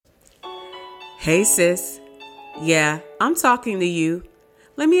Hey sis, yeah, I'm talking to you.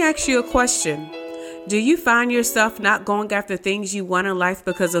 Let me ask you a question. Do you find yourself not going after things you want in life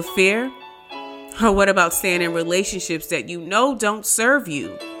because of fear? Or what about staying in relationships that you know don't serve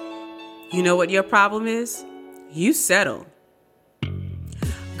you? You know what your problem is? You settle.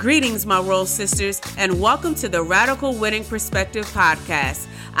 Greetings, my royal sisters, and welcome to the Radical Winning Perspective podcast.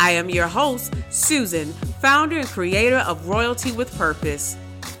 I am your host, Susan, founder and creator of Royalty with Purpose.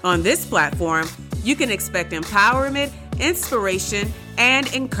 On this platform, you can expect empowerment, inspiration, and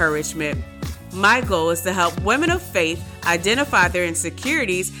encouragement. My goal is to help women of faith identify their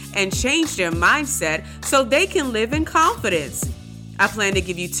insecurities and change their mindset so they can live in confidence. I plan to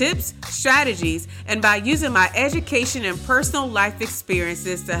give you tips, strategies, and by using my education and personal life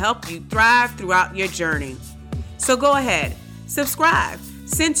experiences to help you thrive throughout your journey. So go ahead, subscribe,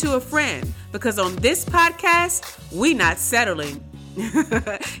 send to a friend, because on this podcast, we not settling.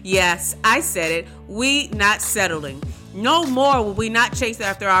 Yes, I said it. We not settling. No more will we not chase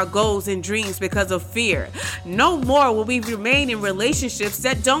after our goals and dreams because of fear. No more will we remain in relationships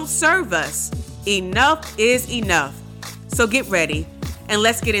that don't serve us. Enough is enough. So get ready and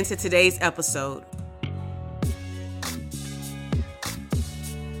let's get into today's episode.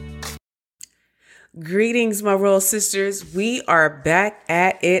 Greetings, my royal sisters. We are back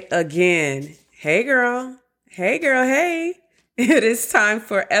at it again. Hey girl. Hey girl. Hey. It is time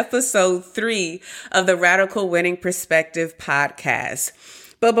for episode 3 of the Radical Winning Perspective podcast.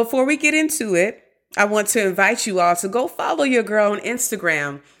 But before we get into it, I want to invite you all to go follow your girl on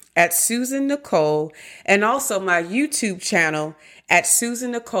Instagram at Susan Nicole and also my YouTube channel at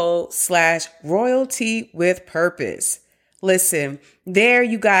Susan Nicole /Royalty with Purpose. Listen, there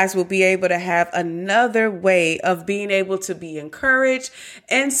you guys will be able to have another way of being able to be encouraged,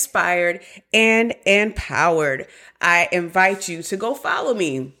 inspired, and empowered. I invite you to go follow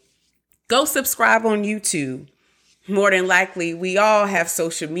me. Go subscribe on YouTube. More than likely, we all have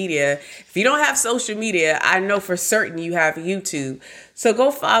social media. If you don't have social media, I know for certain you have YouTube. So go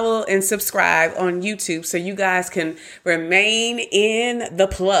follow and subscribe on YouTube so you guys can remain in the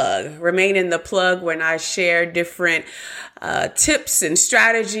plug. Remain in the plug when I share different tips and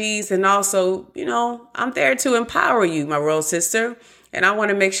strategies. And also, I'm there to empower you, my royal sister. And I want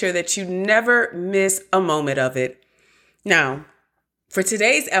to make sure that you never miss a moment of it. Now, for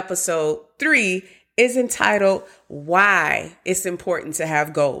today's episode 3 is entitled Why It's Important to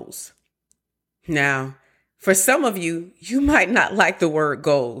Have Goals. Now, for some of you, you might not like the word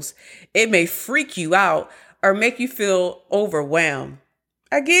goals. It may freak you out or make you feel overwhelmed.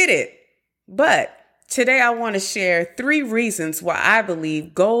 I get it. But today I want to share 3 reasons why I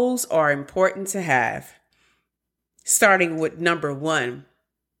believe goals are important to have. Starting with number 1.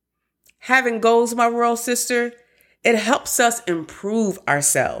 Having goals, my royal sister, it helps us improve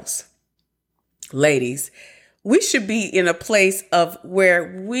ourselves. Ladies, we should be in a place of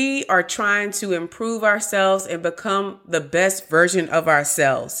where we are trying to improve ourselves and become the best version of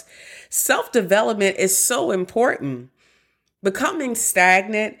ourselves. Self-development is so important. Becoming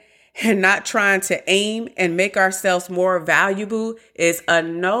stagnant and not trying to aim and make ourselves more valuable is a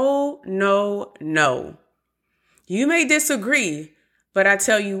no. You may disagree, but I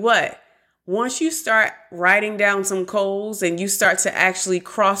tell you what. Once you start writing down some goals and you start to actually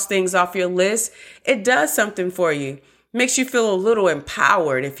cross things off your list, it does something for you. Makes you feel a little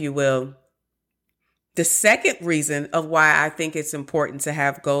empowered, if you will. The second reason of why I think it's important to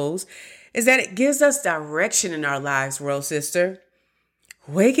have goals is that it gives us direction in our lives, royal sister.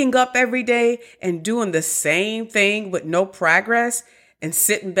 Waking up every day and doing the same thing with no progress and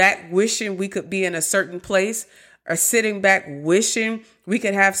sitting back wishing we could be in a certain place or sitting back wishing we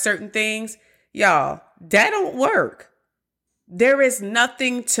could have certain things, y'all, that don't work. There is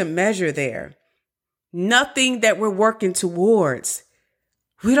nothing to measure there. Nothing that we're working towards.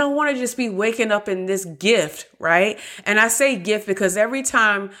 We don't want to just be waking up in this gift, right? And I say gift because every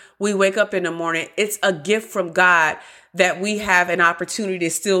time we wake up in the morning, it's a gift from God that we have an opportunity to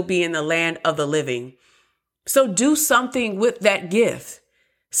still be in the land of the living. So do something with that gift.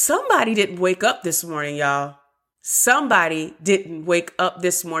 Somebody didn't wake up this morning, y'all. Somebody didn't wake up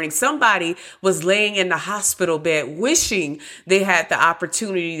this morning. Somebody was laying in the hospital bed wishing they had the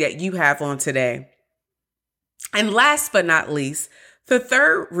opportunity that you have on today. And last but not least, the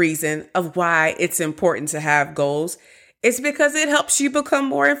third reason of why it's important to have goals is because it helps you become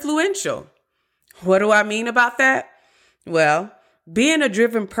more influential. What do I mean about that? Well, being a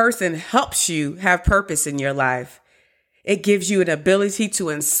driven person helps you have purpose in your life. It gives you an ability to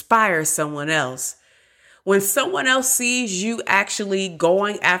inspire someone else. When someone else sees you actually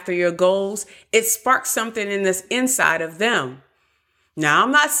going after your goals, it sparks something in this inside of them. Now,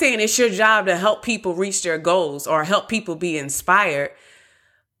 I'm not saying it's your job to help people reach their goals or help people be inspired,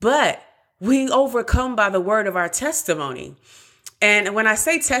 but we overcome by the word of our testimony. And when I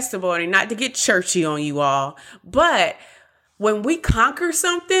say testimony, not to get churchy on you all, but when we conquer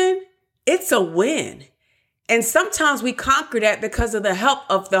something, it's a win. And sometimes we conquer that because of the help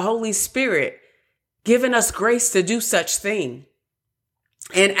of the Holy Spirit giving us grace to do such thing.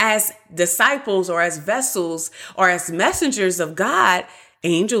 And as disciples or as vessels or as messengers of God,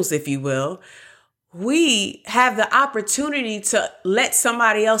 angels, if you will, we have the opportunity to let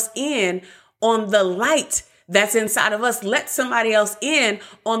somebody else in on the light that's inside of us. Let somebody else in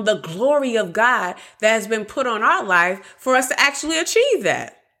on the glory of God that has been put on our life for us to actually achieve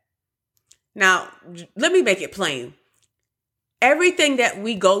that. Now, let me make it plain. Everything that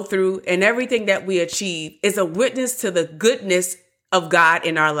we go through and everything that we achieve is a witness to the goodness of God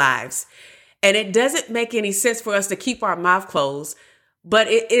in our lives. And it doesn't make any sense for us to keep our mouth closed, but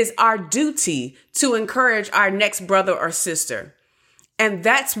it is our duty to encourage our next brother or sister. And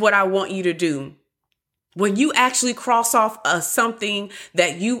that's what I want you to do. When you actually cross off something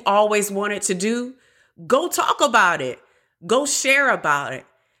that you always wanted to do, go talk about it. Go share about it.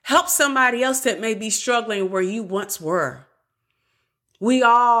 Help somebody else that may be struggling where you once were. We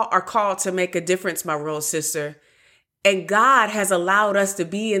all are called to make a difference, my real sister. And God has allowed us to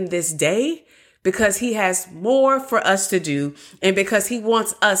be in this day because he has more for us to do and because he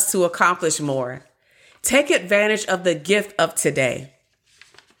wants us to accomplish more. Take advantage of the gift of today.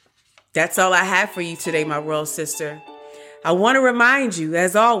 That's all I have for you today, my royal sister. I want to remind you,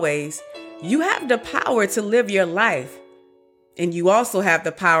 as always, you have the power to live your life. And you also have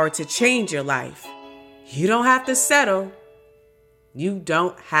the power to change your life. You don't have to settle. You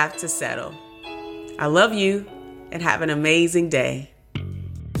don't have to settle. I love you and have an amazing day.